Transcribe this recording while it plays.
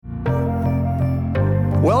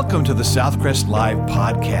Welcome to the Southcrest Live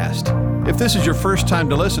podcast. If this is your first time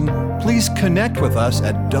to listen, please connect with us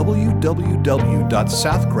at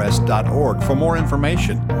www.southcrest.org for more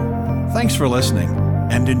information. Thanks for listening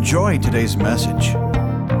and enjoy today's message.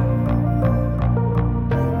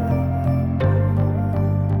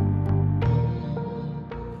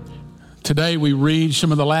 Today we read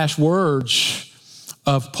some of the last words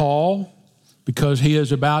of Paul because he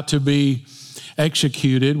is about to be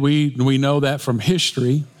executed. We know that from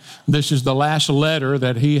history. This is the last letter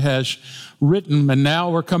that he has written, and now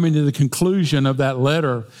we're coming to the conclusion of that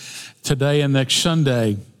letter today and next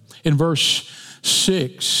Sunday. In verse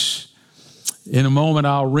 6, in a moment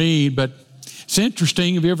I'll read, but it's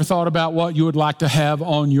interesting. Have you ever thought about what you would like to have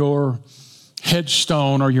on your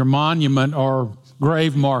headstone or your monument or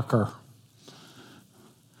grave marker?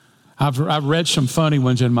 I've read some funny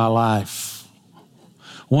ones in my life.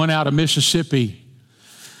 One out of Mississippi,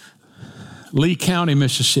 Lee County,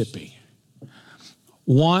 Mississippi.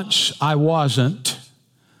 Once I wasn't,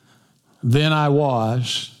 then I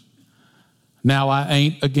was, now I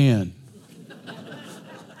ain't again.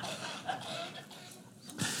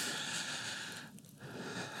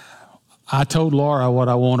 I told Laura what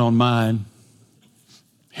I want on mine.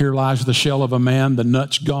 Here lies the shell of a man, the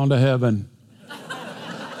nut's gone to heaven.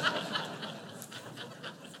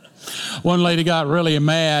 One lady got really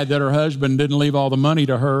mad that her husband didn't leave all the money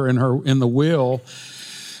to her in the will.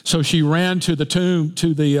 So she ran to the tomb,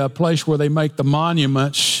 to the place where they make the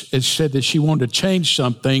monuments. It said that she wanted to change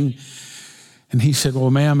something. And he said,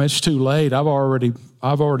 well, ma'am, it's too late. I've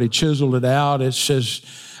already chiseled it out. It says,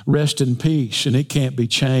 rest in peace, and it can't be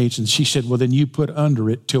changed. And she said, well, then you put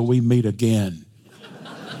under it till we meet again.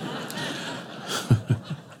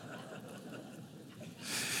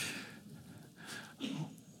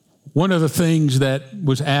 One of the things that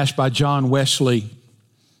was asked by John Wesley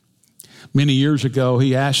many years ago,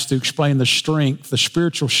 he asked to explain the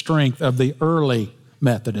spiritual strength of the early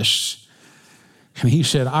Methodists. And he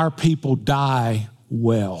said, our people die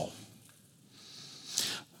well.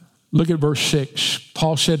 Look at verse 6.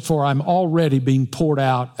 Paul said, for I'm already being poured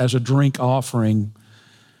out as a drink offering,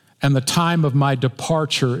 and the time of my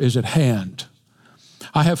departure is at hand.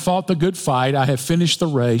 I have fought the good fight. I have finished the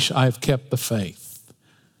race. I have kept the faith.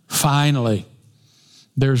 Finally,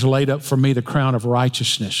 there's laid up for me the crown of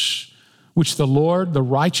righteousness, which the Lord, the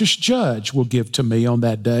righteous judge, will give to me on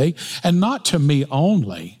that day, and not to me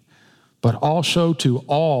only, but also to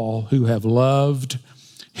all who have loved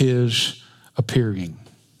his appearing.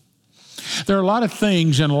 There are a lot of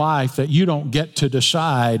things in life that you don't get to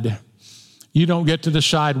decide. You don't get to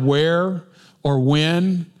decide where or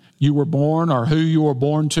when you were born or who you were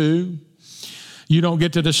born to. You don't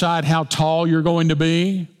get to decide how tall you're going to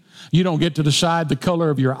be. You don't get to decide the color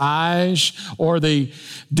of your eyes or the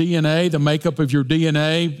DNA, the makeup of your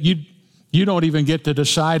DNA. You don't even get to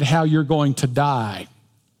decide how you're going to die.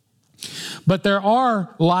 But there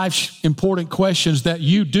are life's important questions that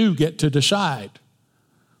you do get to decide.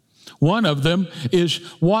 One of them is,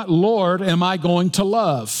 what Lord am I going to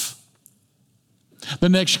love? The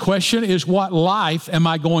next question is, what life am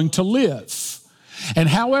I going to live? And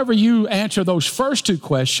however you answer those first two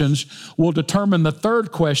questions will determine the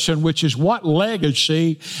third question, which is, what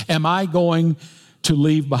legacy am I going to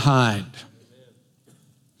leave behind?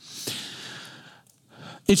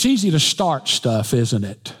 It's easy to start stuff, isn't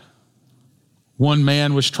it? One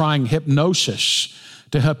man was trying hypnosis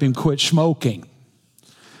to help him quit smoking.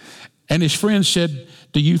 And his friend said,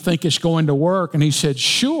 do you think it's going to work? And he said,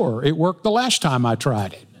 sure, it worked the last time I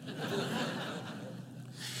tried it.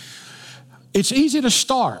 It's easy to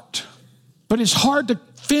start, but it's hard to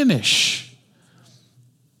finish.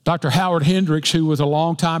 Dr. Howard Hendricks, who was a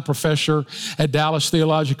longtime professor at Dallas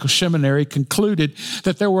Theological Seminary, concluded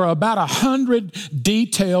that there were about 100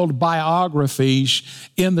 detailed biographies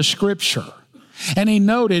in the Scripture. And he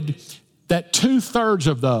noted that 2/3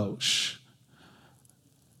 of those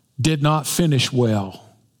did not finish well.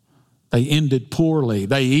 They ended poorly.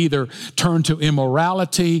 They either turned to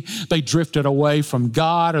immorality, they drifted away from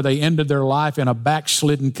God, or they ended their life in a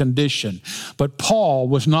backslidden condition. But Paul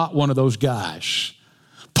was not one of those guys.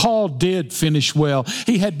 Paul did finish well.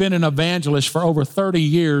 He had been an evangelist for over 30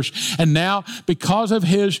 years, and now because of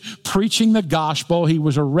his preaching the gospel, he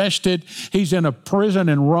was arrested. He's in a prison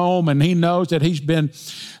in Rome, and he knows that he's been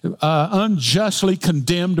unjustly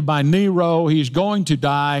condemned by Nero. He's going to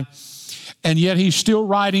die. And yet he's still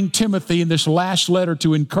writing Timothy in this last letter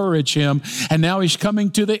to encourage him. And now he's coming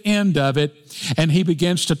to the end of it, and he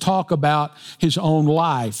begins to talk about his own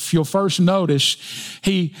life. You'll first notice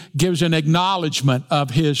he gives an acknowledgement of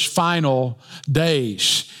his final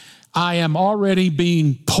days. I am already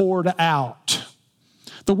being poured out.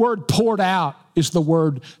 The word poured out is the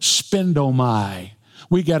word spendomai.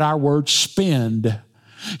 We get our word spend.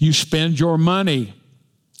 You spend your money.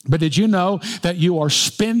 But did you know that you are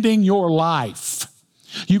spending your life?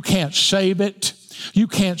 You can't save it. You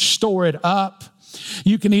can't store it up.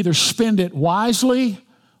 You can either spend it wisely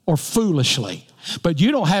or foolishly. But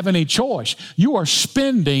you don't have any choice. You are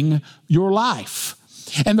spending your life.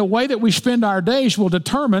 And the way that we spend our days will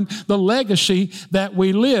determine the legacy that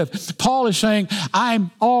we live. Paul is saying,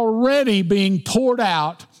 I'm already being poured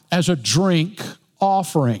out as a drink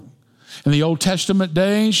offering. In the Old Testament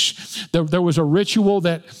days, there was a ritual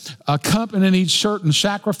that accompanied certain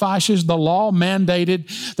sacrifices. The law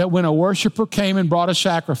mandated that when a worshiper came and brought a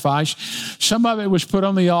sacrifice, some of it was put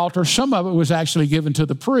on the altar, some of it was actually given to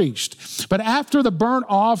the priest. But after the burnt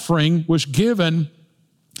offering was given,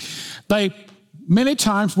 they many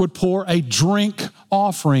times would pour a drink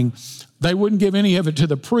offering. They wouldn't give any of it to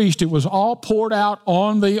the priest. It was all poured out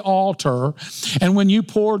on the altar. And when you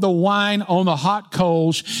poured the wine on the hot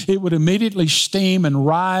coals, it would immediately steam and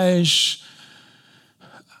rise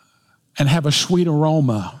and have a sweet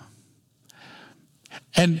aroma.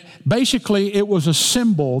 And basically, it was a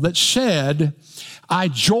symbol that said, I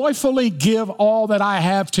joyfully give all that I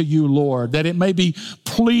have to you, Lord, that it may be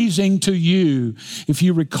pleasing to you. If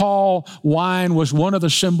you recall, wine was one of the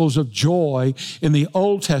symbols of joy in the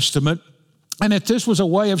Old Testament. And if this was a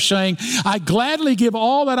way of saying, I gladly give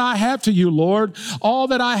all that I have to you, Lord, all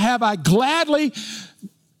that I have, I gladly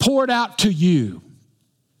pour it out to you.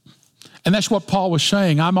 And that's what Paul was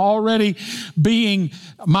saying. I'm already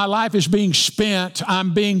my life is being spent.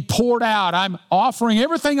 I'm being poured out. I'm offering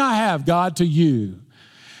everything I have, God, to you.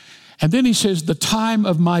 And then he says, the time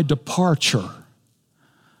of my departure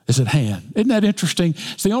is at hand. Isn't that interesting?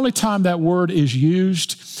 It's the only time that word is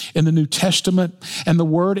used in the New Testament, and the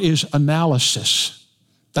word is analysis.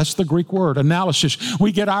 That's the Greek word, analysis.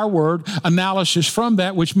 We get our word, analysis, from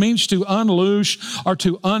that, which means to unloose or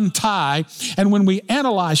to untie. And when we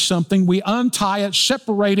analyze something, we untie it,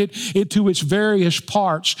 separate it into its various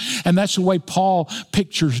parts. And that's the way Paul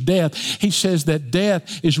pictures death. He says that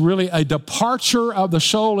death is really a departure of the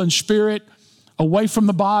soul and spirit away from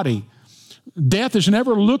the body. Death is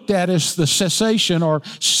never looked at as the cessation or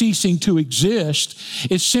ceasing to exist.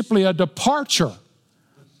 It's simply a departure.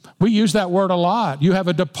 We use that word a lot. You have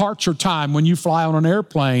a departure time when you fly on an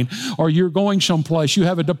airplane or you're going someplace. You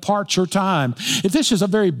have a departure time. This is a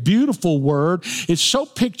very beautiful word. It's so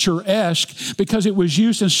picturesque because it was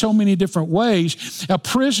used in so many different ways. A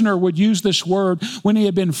prisoner would use this word when he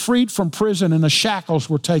had been freed from prison and the shackles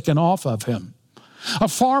were taken off of him. A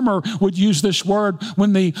farmer would use this word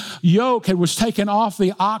when the yoke was taken off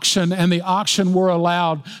the oxen and the oxen were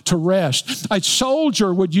allowed to rest. A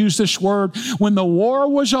soldier would use this word when the war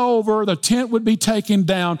was over, the tent would be taken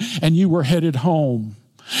down, and you were headed home.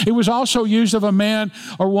 It was also used of a man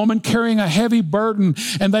or woman carrying a heavy burden,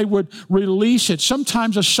 and they would release it.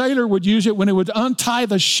 Sometimes a sailor would use it when it would untie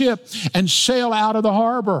the ship and sail out of the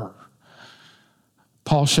harbor.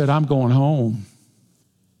 Paul said, I'm going home.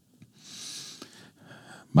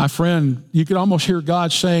 My friend, you could almost hear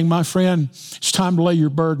God saying, my friend, it's time to lay your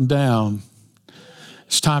burden down.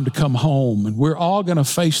 It's time to come home. And we're all going to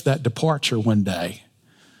face that departure one day.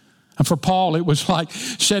 And for Paul, it was like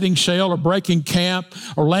setting sail or breaking camp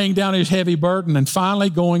or laying down his heavy burden and finally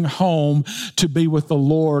going home to be with the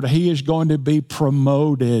Lord. He is going to be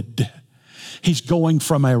promoted. He's going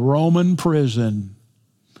from a Roman prison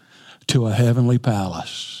to a heavenly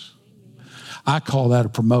palace. I call that a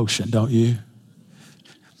promotion, don't you?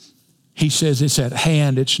 He says it's at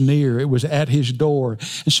hand, it's near, it was at his door.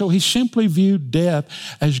 And so he simply viewed death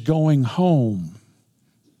as going home.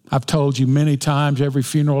 I've told you many times, every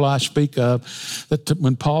funeral I speak of, that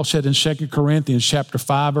when Paul said in 2 Corinthians chapter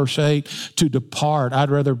 5, verse 8, to depart,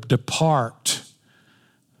 I'd rather depart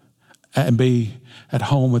and be at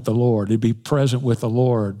home with the Lord, to be present with the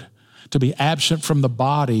Lord. To be absent from the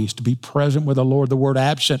bodies, to be present with the Lord. The word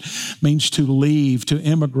absent means to leave, to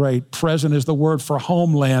immigrate. Present is the word for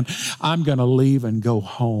homeland. I'm going to leave and go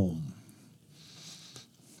home.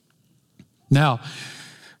 Now,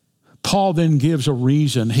 Paul then gives a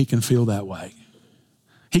reason he can feel that way.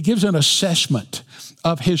 He gives an assessment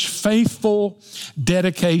of his faithful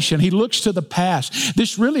dedication. He looks to the past.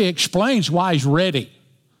 This really explains why he's ready.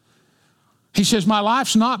 He says, my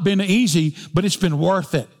life's not been easy, but it's been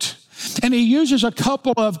worth it. And he uses a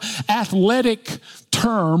couple of athletic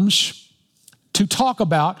terms to talk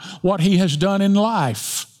about what he has done in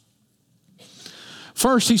life.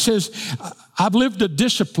 First, he says, I've lived a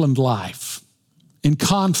disciplined life in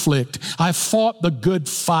conflict. I've fought the good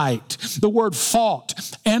fight. The word fought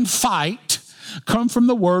and fight come from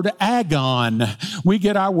the word agon. We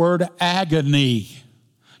get our word agony.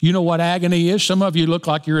 You know what agony is? Some of you look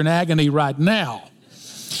like you're in agony right now.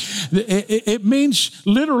 It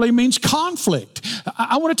literally means conflict.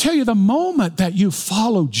 I want to tell you, the moment that you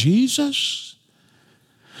follow Jesus,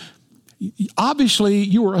 obviously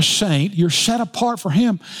you are a saint, you're set apart for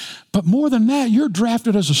him, but more than that, you're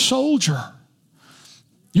drafted as a soldier.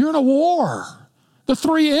 You're in a war. The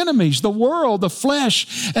three enemies, the world, the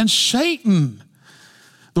flesh, and Satan.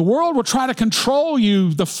 The world will try to control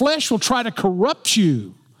you. The flesh will try to corrupt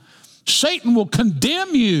you. Satan will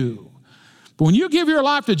condemn you. But when you give your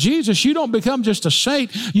life to Jesus, you don't become just a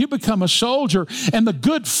saint, you become a soldier. And the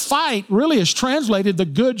good fight really is translated the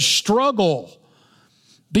good struggle.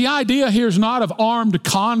 The idea here is not of armed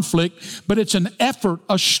conflict, but it's an effort,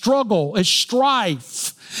 a struggle, a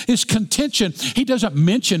strife, it's contention. He doesn't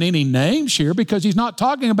mention any names here because he's not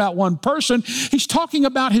talking about one person. He's talking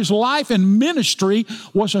about his life and ministry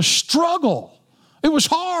was a struggle. It was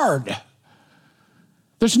hard.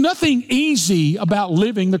 There's nothing easy about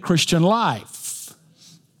living the Christian life.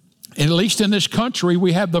 At least in this country,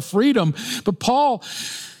 we have the freedom. But Paul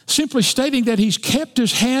simply stating that he's kept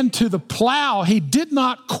his hand to the plow. He did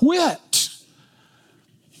not quit.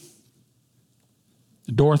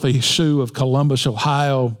 Dorothy Sue of Columbus,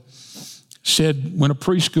 Ohio, said when a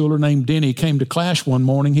preschooler named Denny came to class one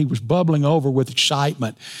morning, he was bubbling over with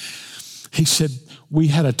excitement. He said, we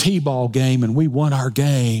had a t-ball game and we won our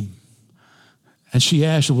game. And she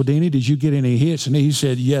asked him, well, Denny, did you get any hits? And he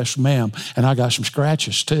said, yes, ma'am. And I got some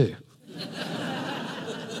scratches too.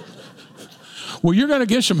 Well, you're going to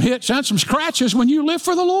get some hits and some scratches when you live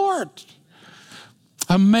for the Lord.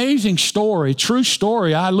 Amazing story, true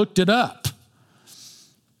story. I looked it up.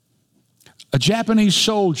 A Japanese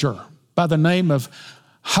soldier by the name of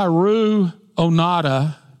Haru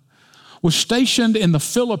Onada was stationed in the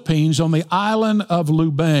Philippines on the island of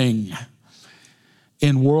Lubang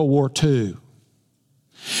in World War II.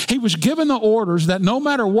 He was given the orders that no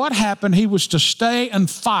matter what happened, he was to stay and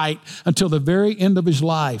fight until the very end of his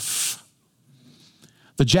life.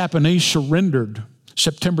 The Japanese surrendered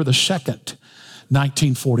September the 2nd,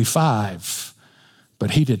 1945,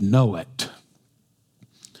 but he didn't know it.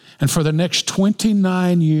 And for the next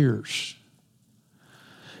 29 years,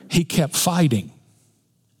 he kept fighting.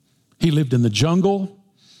 He lived in the jungle.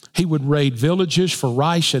 He would raid villages for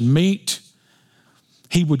rice and meat.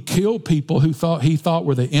 He would kill people who he thought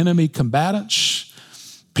were the enemy combatants.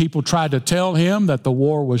 People tried to tell him that the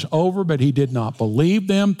war was over, but he did not believe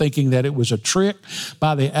them, thinking that it was a trick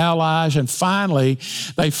by the Allies. And finally,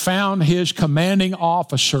 they found his commanding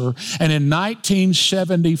officer, and in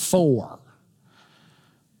 1974,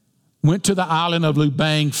 went to the island of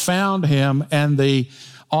Lubang, found him, and the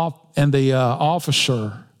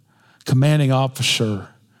officer, commanding officer,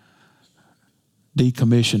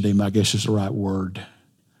 decommissioned him, I guess is the right word.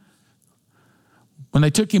 When they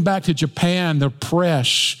took him back to Japan, the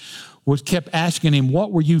press kept asking him,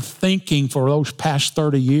 what were you thinking for those past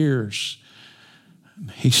 30 years?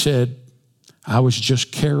 He said, I was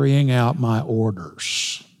just carrying out my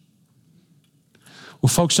orders. Well,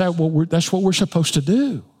 folks, that's what we're supposed to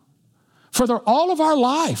do. For all of our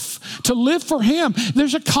life, to live for him.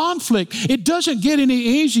 There's a conflict. It doesn't get any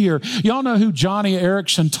easier. Y'all know who Johnny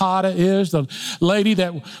Erickson Tada is, the lady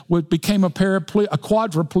that became a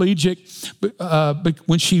quadriplegic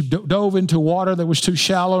when she dove into water that was too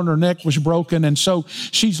shallow and her neck was broken. And so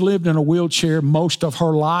she's lived in a wheelchair most of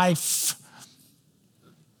her life.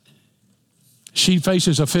 She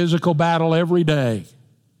faces a physical battle every day.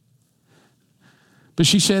 But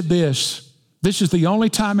she said this is the only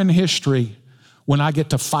time in history when I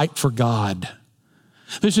get to fight for God.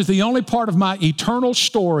 This is the only part of my eternal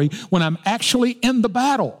story when I'm actually in the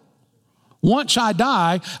battle. Once I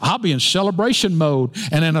die, I'll be in celebration mode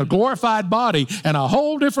and in a glorified body and a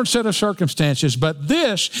whole different set of circumstances. But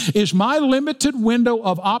this is my limited window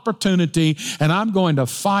of opportunity, and I'm going to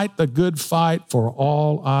fight the good fight for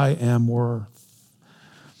all I am worth.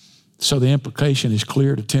 So the implication is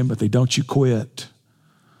clear to Timothy. Don't you quit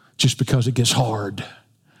just because it gets hard.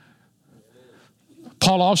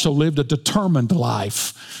 Paul also lived a determined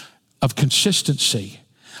life of consistency.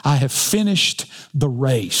 I have finished the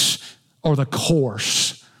race or the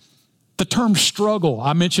course. The term struggle,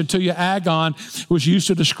 I mentioned to you, agon was used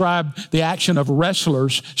to describe the action of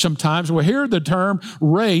wrestlers sometimes. Well, here the term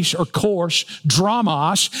race or course,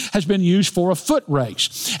 dramos, has been used for a foot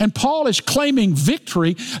race. And Paul is claiming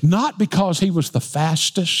victory not because he was the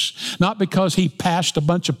fastest, not because he passed a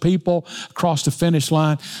bunch of people across the finish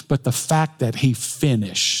line, but the fact that he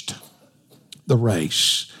finished the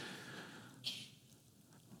race.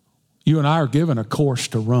 You and I are given a course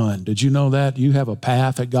to run. Did you know that? You have a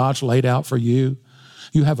path that God's laid out for you.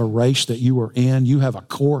 You have a race that you are in. You have a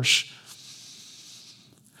course.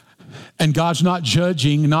 And God's not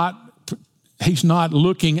judging, He's not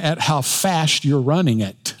looking at how fast you're running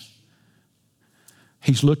it.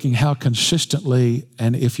 He's looking how consistently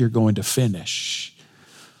and if you're going to finish.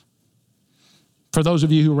 For those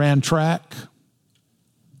of you who ran track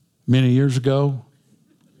many years ago,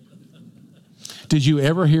 did you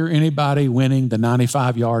ever hear anybody winning the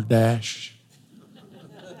 95-yard dash?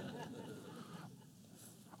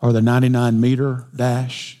 Or the 99-meter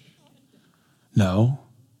dash? No.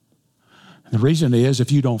 The reason is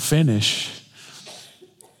if you don't finish,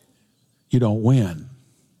 you don't win.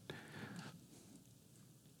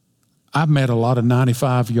 I've met a lot of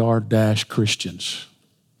 95-yard dash Christians.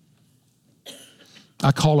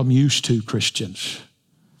 I call them used to Christians.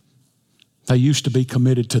 They used to be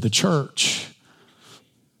committed to the church.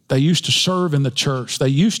 They used to serve in the church. They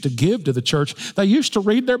used to give to the church. They used to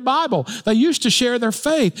read their Bible. They used to share their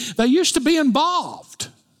faith. They used to be involved.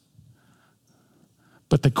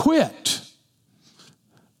 But they quit.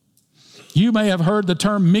 You may have heard the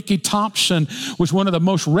term Mickey Thompson was one of the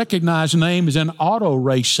most recognized names in auto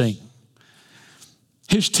racing.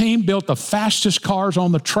 His team built the fastest cars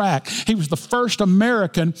on the track. He was the first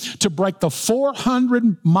American to break the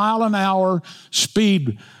 400-mile-an-hour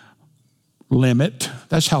speed limit.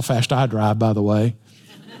 That's how fast I drive, by the way.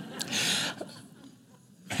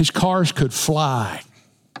 His cars could fly.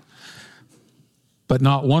 But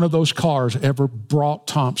not one of those cars ever brought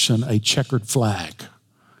Thompson a checkered flag.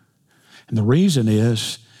 And the reason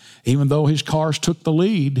is, even though his cars took the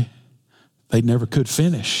lead, they never could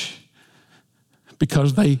finish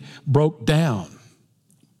because they broke down.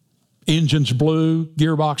 Engines blew,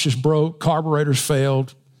 gearboxes broke, carburetors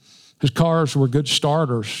failed. His cars were good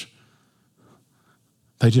starters.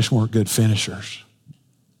 They just weren't good finishers.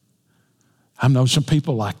 I've known some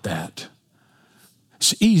people like that.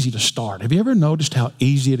 It's easy to start. Have you ever noticed how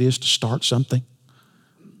easy it is to start something?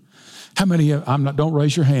 How many, don't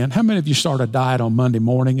raise your hand, how many of you start a diet on Monday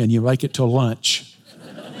morning and you make it till lunch?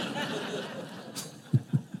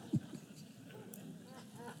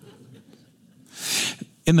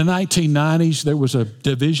 In the 1990s, there was a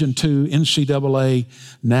Division II NCAA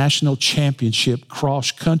national championship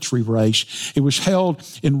cross-country race. It was held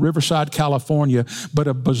in Riverside, California, but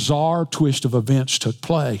a bizarre twist of events took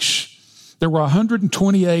place. There were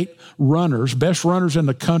 128 runners, best runners in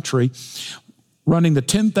the country, running the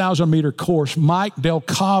 10,000-meter course. Mike Del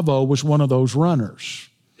Cavo was one of those runners.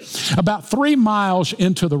 About 3 miles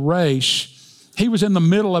into the race, he was in the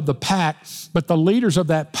middle of the pack, but the leaders of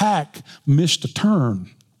that pack missed a turn.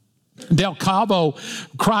 Del Cavo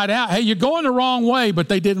cried out, "Hey, you're going the wrong way," but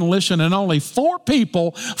they didn't listen, and only 4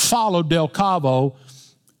 people followed Del Cavo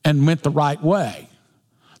and went the right way.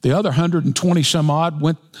 The other 120 some odd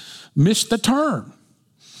missed the turn.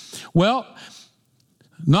 Well,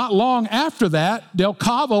 not long after that, Del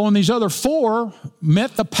Cavo and these other 4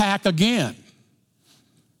 met the pack again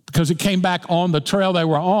because it came back on the trail they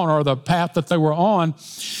were on or the path that they were on.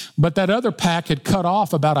 But that other pack had cut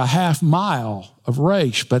off about a half mile of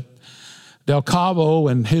race. But Del Cavo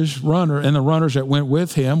and his runner and the runners that went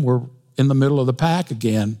with him were in the middle of the pack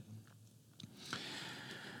again.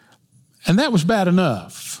 And that was bad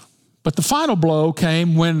enough. But the final blow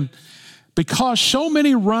came when, because so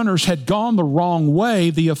many runners had gone the wrong way,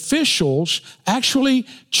 the officials actually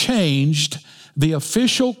changed the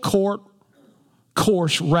official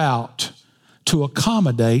course route to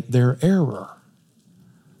accommodate their error.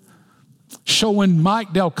 So when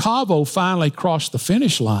Mike Del Cavo finally crossed the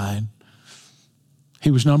finish line, he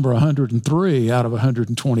was number 103 out of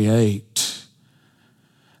 128.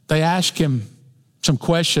 They asked him some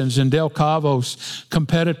questions, and Del Cavo's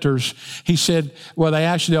competitors, they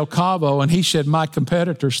asked Del Cavo, and he said, "My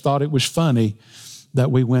competitors thought it was funny that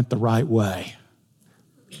we went the right way."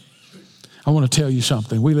 I want to tell you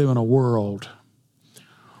something. We live in a world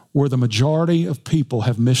where the majority of people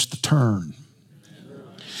have missed the turn.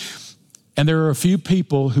 And there are a few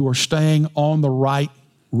people who are staying on the right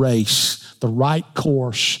race, the right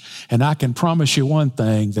course. And I can promise you one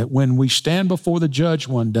thing, that when we stand before the judge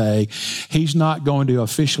one day, he's not going to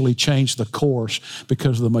officially change the course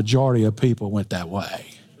because the majority of people went that way.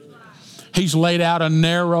 He's laid out a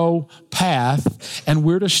narrow path, and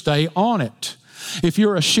we're to stay on it. If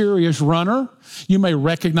you're a serious runner, you may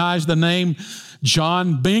recognize the name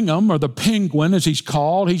John Bingham, or the Penguin as he's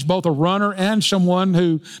called. He's both a runner and someone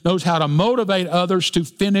who knows how to motivate others to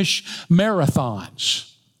finish marathons.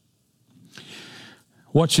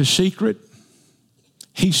 What's his secret?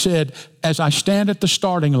 He said, "As I stand at the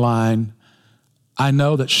starting line, I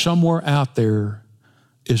know that somewhere out there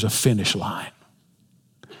is a finish line.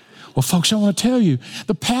 Well, folks, I want to tell you,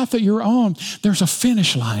 the path that you're on, there's a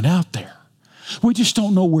finish line out there. We just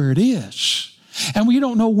don't know where it is. And we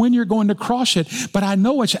don't know when you're going to cross it, but I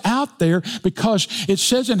know it's out there because it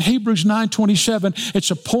says in Hebrews 9:27,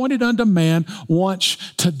 it's appointed unto man once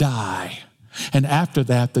to die. And after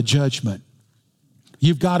that, the judgment.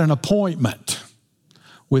 You've got an appointment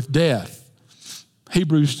with death.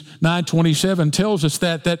 Hebrews 9:27 tells us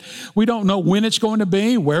that we don't know when it's going to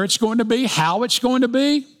be, where it's going to be, how it's going to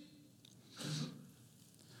be.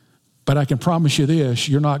 But I can promise you this,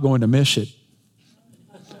 you're not going to miss it.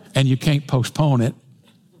 And you can't postpone it.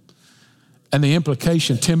 And the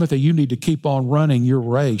implication, Timothy, you need to keep on running your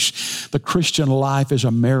race. The Christian life is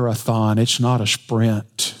a marathon. It's not a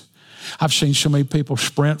sprint. I've seen so many people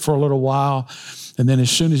sprint for a little while, and then as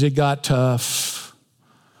soon as it got tough,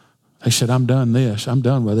 they said, I'm done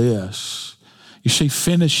with this. You see,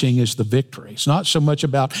 finishing is the victory. It's not so much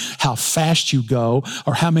about how fast you go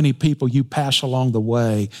or how many people you pass along the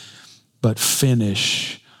way, but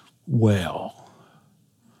finish well.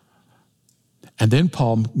 And then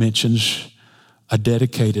Paul mentions a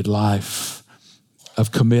dedicated life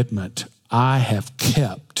of commitment. I have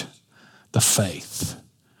kept the faith.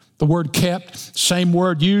 The word kept, same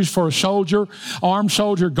word used for a soldier, armed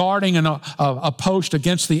soldier guarding a post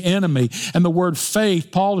against the enemy. And the word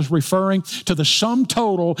faith, Paul is referring to the sum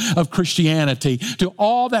total of Christianity, to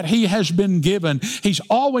all that he has been given. He's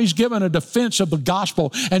always given a defense of the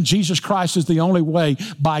gospel, and Jesus Christ is the only way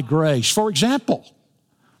by grace. For example,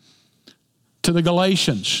 to the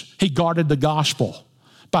Galatians, he guarded the gospel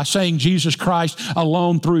by saying Jesus Christ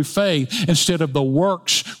alone through faith instead of the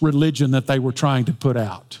works religion that they were trying to put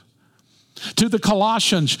out. To the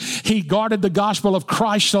Colossians, he guarded the gospel of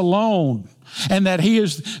Christ alone and that he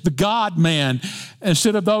is the God-man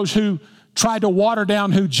instead of those who tried to water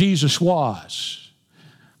down who Jesus was.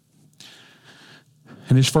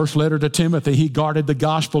 In his first letter to Timothy, he guarded the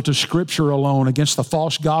gospel to Scripture alone against the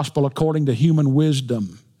false gospel according to human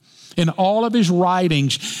wisdom. In all of his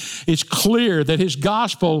writings, it's clear that his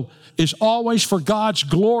gospel is always for God's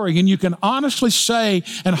glory. And you can honestly say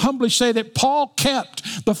and humbly say that Paul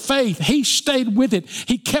kept the faith. He stayed with it.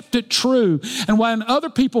 He kept it true. And when other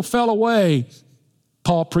people fell away,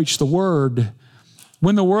 Paul preached the word.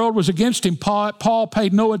 When the world was against him, Paul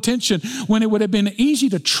paid no attention. When it would have been easy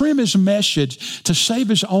to trim his message to save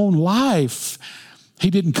his own life, he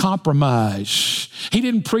didn't compromise. He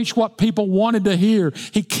didn't preach what people wanted to hear.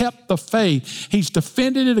 He kept the faith. He's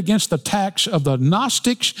defended it against the attacks of the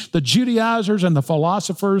Gnostics, the Judaizers, and the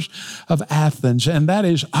philosophers of Athens. And that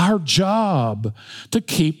is our job, to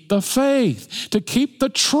keep the faith, to keep the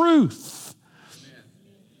truth.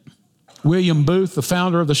 William Booth, the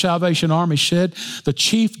founder of the Salvation Army, said the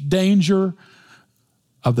chief danger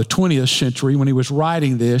of the 20th century, when he was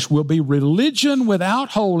writing this, will be religion without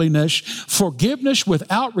holiness, forgiveness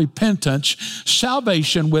without repentance,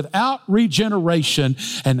 salvation without regeneration,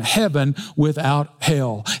 and heaven without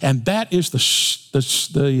hell. And that is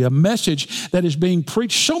the message that is being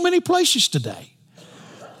preached so many places today.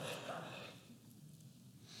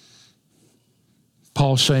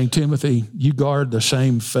 Paul's saying, Timothy, you guard the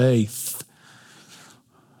same faith.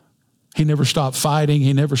 He never stopped fighting.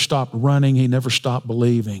 He never stopped running. He never stopped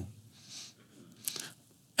believing.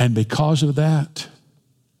 And because of that,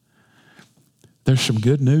 there's some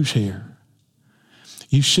good news here.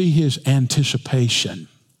 You see his anticipation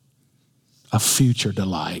of future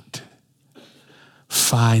delight.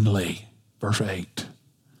 Finally, verse 8,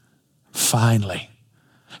 finally.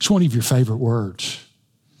 It's one of your favorite words.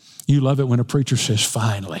 You love it when a preacher says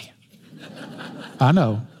finally. I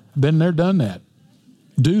know. Been there, done that.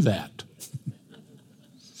 Do that.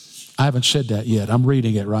 I haven't said that yet. I'm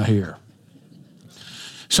reading it right here.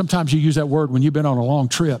 Sometimes you use that word when you've been on a long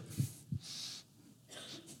trip.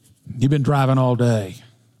 You've been driving all day.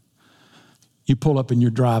 You pull up in your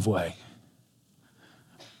driveway.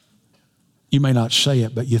 You may not say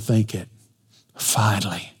it, but you think it.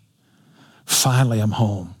 Finally, I'm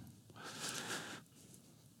home.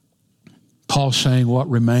 Paul's saying, what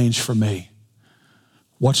remains for me?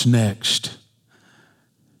 What's next?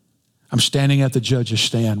 I'm standing at the judge's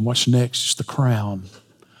stand. What's next is the crown,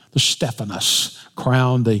 the Stephanos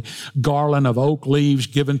crown, the garland of oak leaves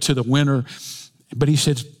given to the winner. But he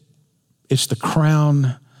said, it's the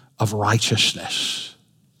crown of righteousness.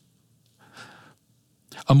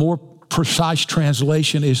 A more precise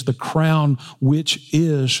translation is the crown which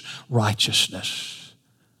is righteousness.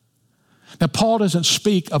 Now, Paul doesn't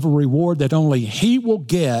speak of a reward that only he will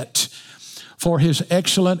get for his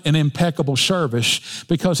excellent and impeccable service,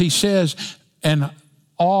 because he says, and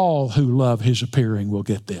all who love his appearing will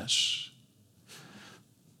get this.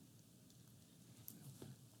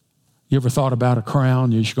 You ever thought about a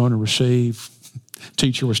crown you're going to receive?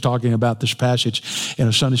 Teacher was talking about this passage in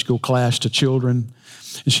a Sunday school class to children.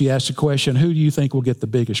 And she asked the question, who do you think will get the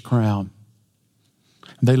biggest crown?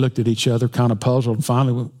 And they looked at each other, kind of puzzled.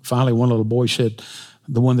 Finally, one little boy said,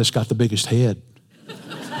 the one that's got the biggest head.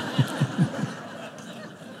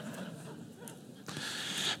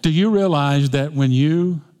 Do you realize that when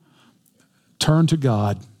you turn to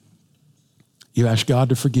God, you ask God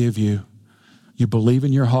to forgive you, you believe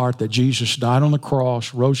in your heart that Jesus died on the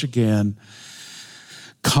cross, rose again,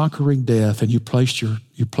 conquering death, and you place your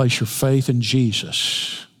faith in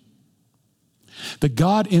Jesus, that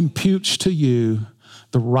God imputes to you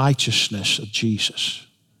the righteousness of Jesus.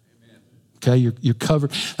 Okay, you're covered.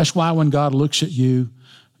 That's why when God looks at you,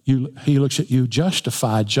 he looks at you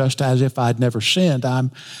justified, just as if I'd never sinned.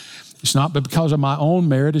 It's not because of my own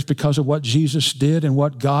merit, it's because of what Jesus did and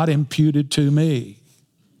what God imputed to me.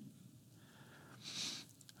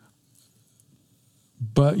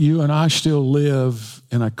 But you and I still live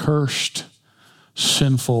in a cursed,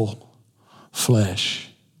 sinful flesh.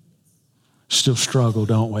 Still struggle,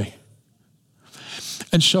 don't we?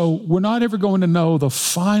 And so we're not ever going to know the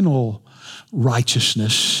final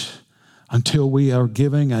righteousness until we are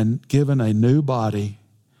given a new body.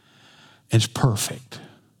 It's perfect.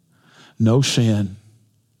 No sin,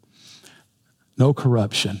 no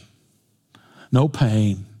corruption, no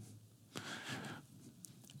pain.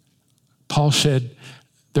 Paul said,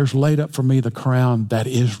 there's laid up for me the crown that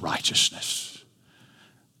is righteousness,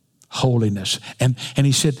 holiness. And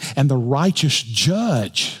he said, and the righteous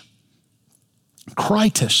judge,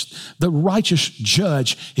 Christus, the righteous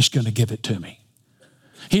judge is going to give it to me.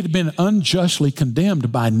 He'd been unjustly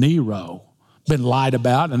condemned by Nero, been lied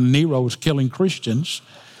about, and Nero was killing Christians.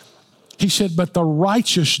 He said, but the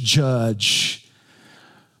righteous judge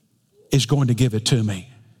is going to give it to me.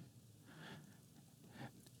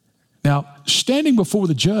 Now, standing before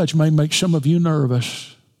the judge may make some of you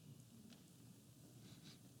nervous,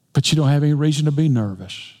 but you don't have any reason to be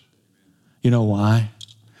nervous. You know why?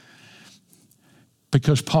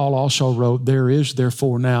 Because Paul also wrote, there is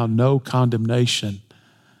therefore now no condemnation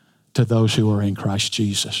to those who are in Christ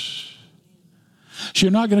Jesus. So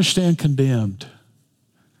you're not going to stand condemned.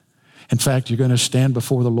 In fact, you're going to stand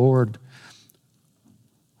before the Lord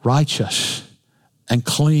righteous and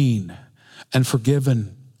clean and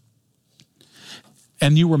forgiven.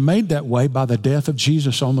 And you were made that way by the death of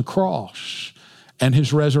Jesus on the cross and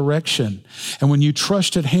his resurrection. And when you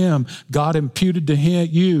trusted him, God imputed to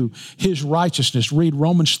you his righteousness. Read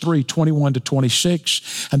Romans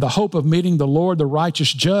 3:21-26. And the hope of meeting the Lord, the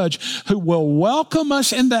righteous judge, who will welcome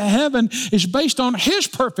us into heaven, is based on his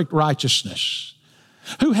perfect righteousness,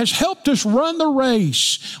 who has helped us run the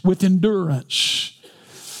race with endurance.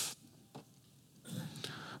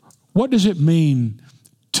 What does it mean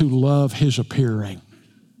to love his appearing?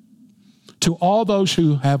 To all those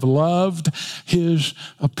who have loved his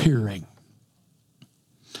appearing.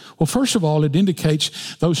 Well, first of all, it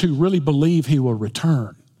indicates those who really believe he will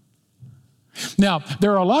return. Now,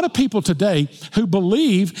 there are a lot of people today who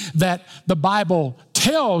believe that the Bible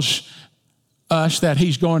tells us that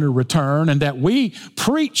he's going to return and that we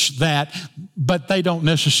preach that, but they don't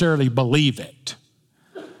necessarily believe it.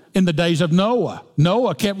 In the days of Noah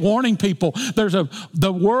kept warning people, there's a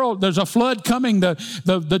flood coming,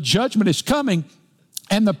 the judgment is coming.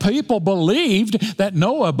 And the people believed that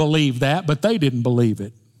Noah believed that, but they didn't believe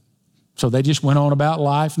it. So they just went on about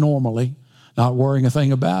life normally, not worrying a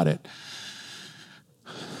thing about it.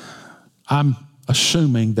 I'm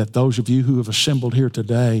assuming that those of you who have assembled here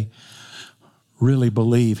today really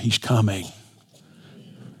believe he's coming.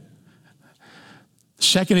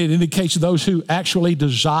 Second, it indicates those who actually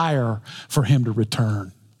desire for him to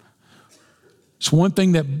return. It's one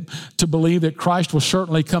thing to believe that Christ will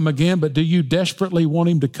certainly come again, but do you desperately want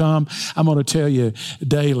him to come? I'm going to tell you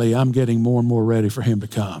daily, I'm getting more and more ready for him to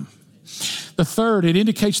come. The third, it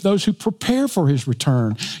indicates those who prepare for his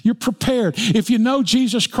return. You're prepared. If you know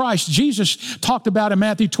Jesus Christ, Jesus talked about in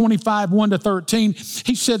Matthew 25:1-13,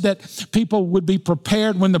 he said that people would be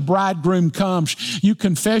prepared when the bridegroom comes. You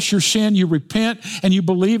confess your sin, you repent, and you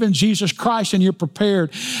believe in Jesus Christ, and you're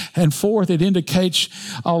prepared. And fourth, it indicates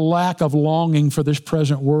a lack of longing for this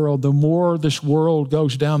present world. The more this world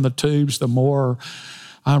goes down the tubes, the more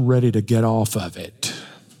I'm ready to get off of it.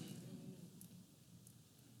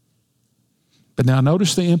 But now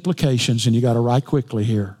notice the implications, and you got to write quickly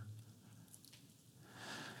here.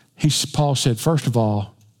 Paul said, first of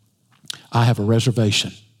all, I have a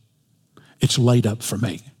reservation. It's laid up for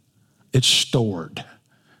me. It's stored.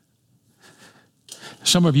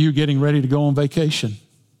 Some of you are getting ready to go on vacation.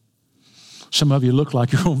 Some of you look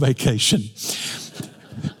like you're on vacation.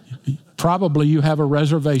 Probably you have a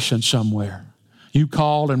reservation somewhere. You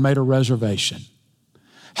called and made a reservation.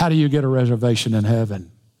 How do you get a reservation in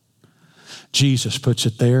heaven? Jesus puts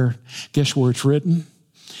it there. Guess where it's written?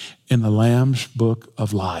 In the Lamb's Book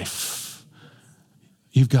of Life.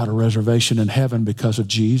 You've got a reservation in heaven because of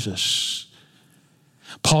Jesus.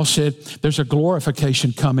 Paul said, there's a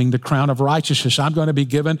glorification coming, the crown of righteousness. I'm going to be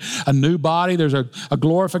given a new body. There's a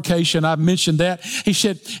glorification. I've mentioned that. He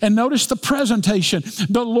said, and notice the presentation.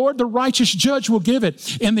 The Lord, the righteous judge, will give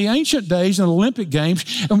it. In the ancient days, in the Olympic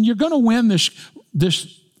Games, and you're going to win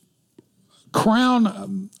this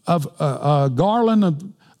crown of a garland of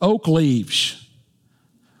oak leaves.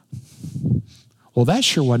 Well, that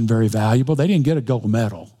sure wasn't very valuable. They didn't get a gold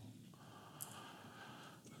medal.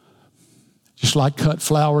 Just like cut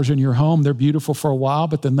flowers in your home, they're beautiful for a while,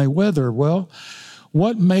 but then they wither. Well,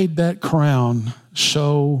 what made that crown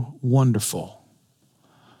so wonderful?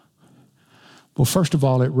 Well, first of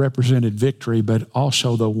all, it represented victory, but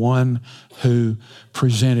also the one who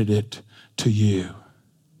presented it to you.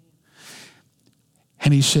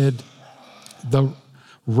 And he said, the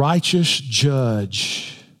righteous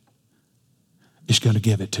judge is going to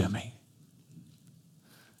give it to me.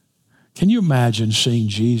 Can you imagine seeing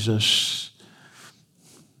Jesus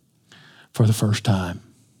for the first time?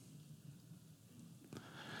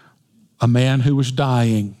 A man who was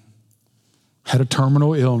dying, had a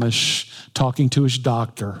terminal illness, talking to his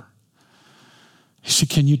doctor. He said,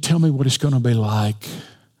 can you tell me what it's going to be like?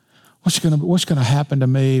 What's going to happen to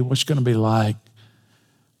me? What's going to be like?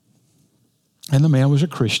 And the man was a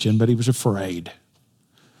Christian, but he was afraid.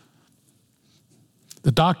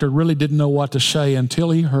 The doctor really didn't know what to say until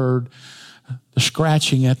he heard the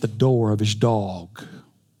scratching at the door of his dog.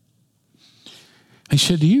 He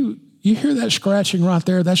said, do you hear that scratching right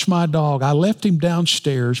there? That's my dog. I left him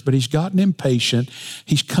downstairs, but he's gotten impatient.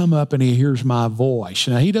 He's come up and he hears my voice.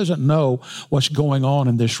 Now, he doesn't know what's going on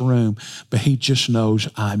in this room, but he just knows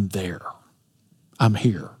I'm there. I'm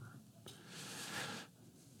here.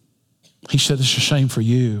 He said, it's the same for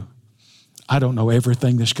you. I don't know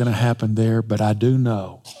everything that's going to happen there, but I do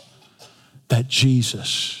know that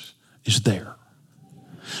Jesus is there.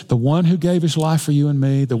 The one who gave his life for you and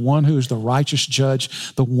me, the one who is the righteous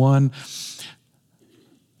judge, the one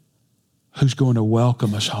who's going to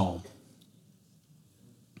welcome us home.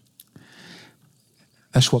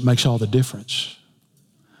 That's what makes all the difference.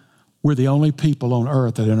 We're the only people on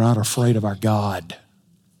earth that are not afraid of our God.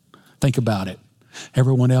 Think about it.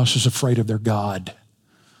 Everyone else is afraid of their God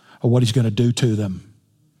or what he's going to do to them.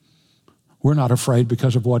 We're not afraid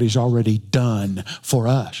because of what he's already done for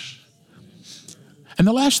us. And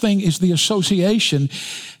the last thing is the association.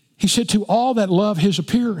 He said, to all that love his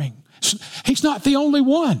appearing. He's not the only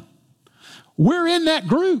one. We're in that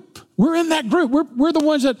group. We're in that group. We're the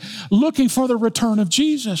ones that looking for the return of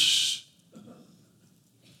Jesus.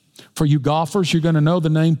 For you golfers, you're going to know the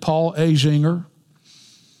name Paul Azinger.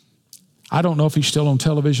 I don't know if he's still on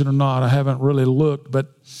television or not. I haven't really looked, but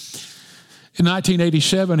in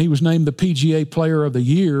 1987, he was named the PGA Player of the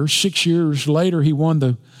Year. 6 years later, he won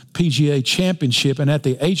the PGA Championship, and at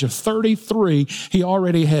the age of 33, he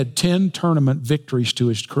already had 10 tournament victories to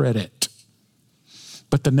his credit.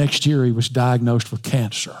 But the next year, he was diagnosed with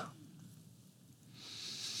cancer.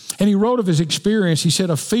 And he wrote of his experience. He said,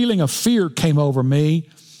 a feeling of fear came over me.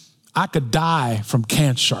 I could die from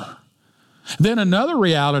cancer. Then another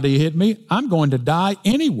reality hit me. I'm going to die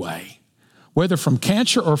anyway. Whether from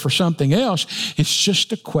cancer or for something else, it's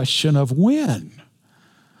just a question of when.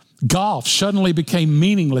 Golf suddenly became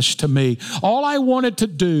meaningless to me. All I wanted to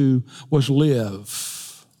do was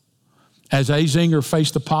live. As Azinger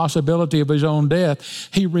faced the possibility of his own death,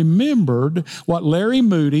 he remembered what Larry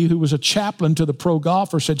Moody, who was a chaplain to the pro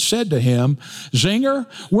golfers, had said to him, Zinger,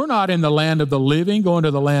 we're not in the land of the living, going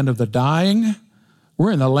to the land of the dying.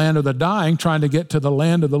 We're in the land of the dying, trying to get to the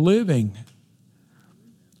land of the living.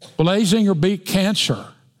 Well, Azinger beat cancer,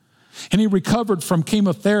 and he recovered from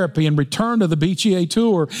chemotherapy and returned to the PGA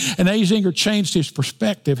Tour, and Azinger changed his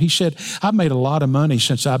perspective. He said, I've made a lot of money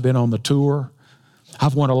since I've been on the tour.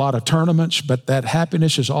 I've won a lot of tournaments, but that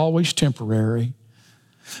happiness is always temporary.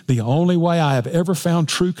 The only way I have ever found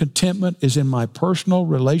true contentment is in my personal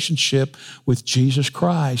relationship with Jesus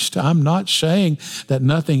Christ. I'm not saying that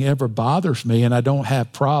nothing ever bothers me and I don't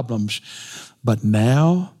have problems, but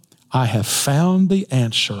now I have found the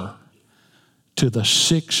answer to the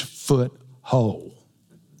 6-foot hole.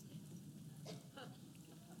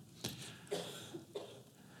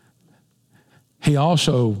 He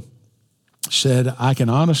also said, I can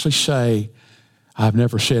honestly say I've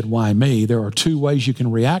never said, why me? There are two ways you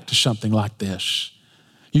can react to something like this.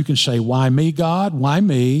 You can say, why me, God? Why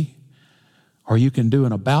me? Or you can do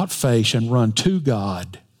an about face and run to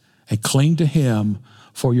God and cling to Him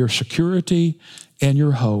for your security and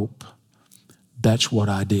your hope. That's what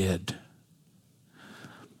I did.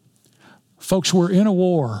 Folks, we're in a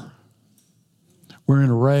war. We're in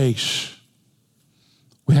a race.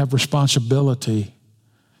 We have responsibility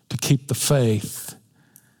to keep the faith.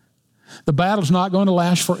 The battle's not going to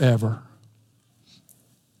last forever,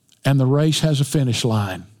 and the race has a finish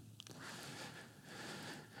line.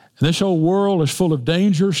 And this whole world is full of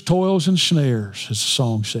dangers, toils, and snares, as the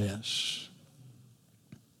song says.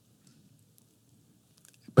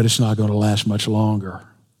 But it's not going to last much longer.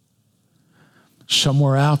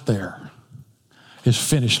 Somewhere out there is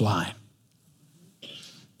finish line.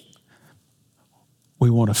 We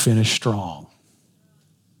want to finish strong.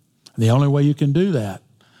 And the only way you can do that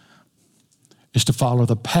is to follow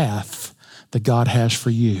the path that God has for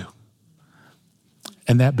you.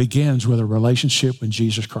 And that begins with a relationship with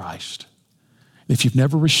Jesus Christ. If you've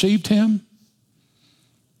never received Him,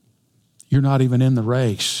 you're not even in the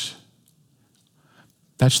race.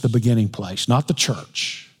 That's the beginning place, not the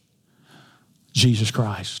church. Jesus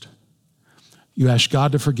Christ. You ask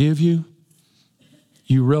God to forgive you.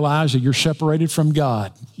 You realize that you're separated from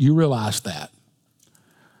God. You realize that.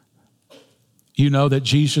 You know that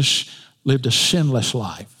Jesus lived a sinless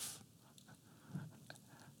life.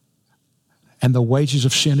 And the wages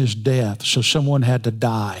of sin is death, so someone had to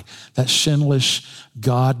die. That sinless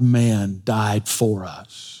God-man died for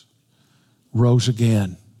us, rose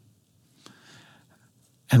again.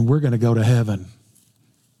 And we're going to go to heaven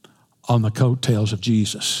on the coattails of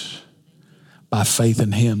Jesus by faith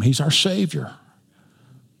in Him. He's our Savior.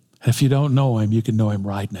 And if you don't know Him, you can know Him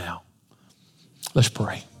right now. Let's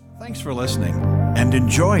pray. Thanks for listening and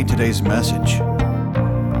enjoy today's message.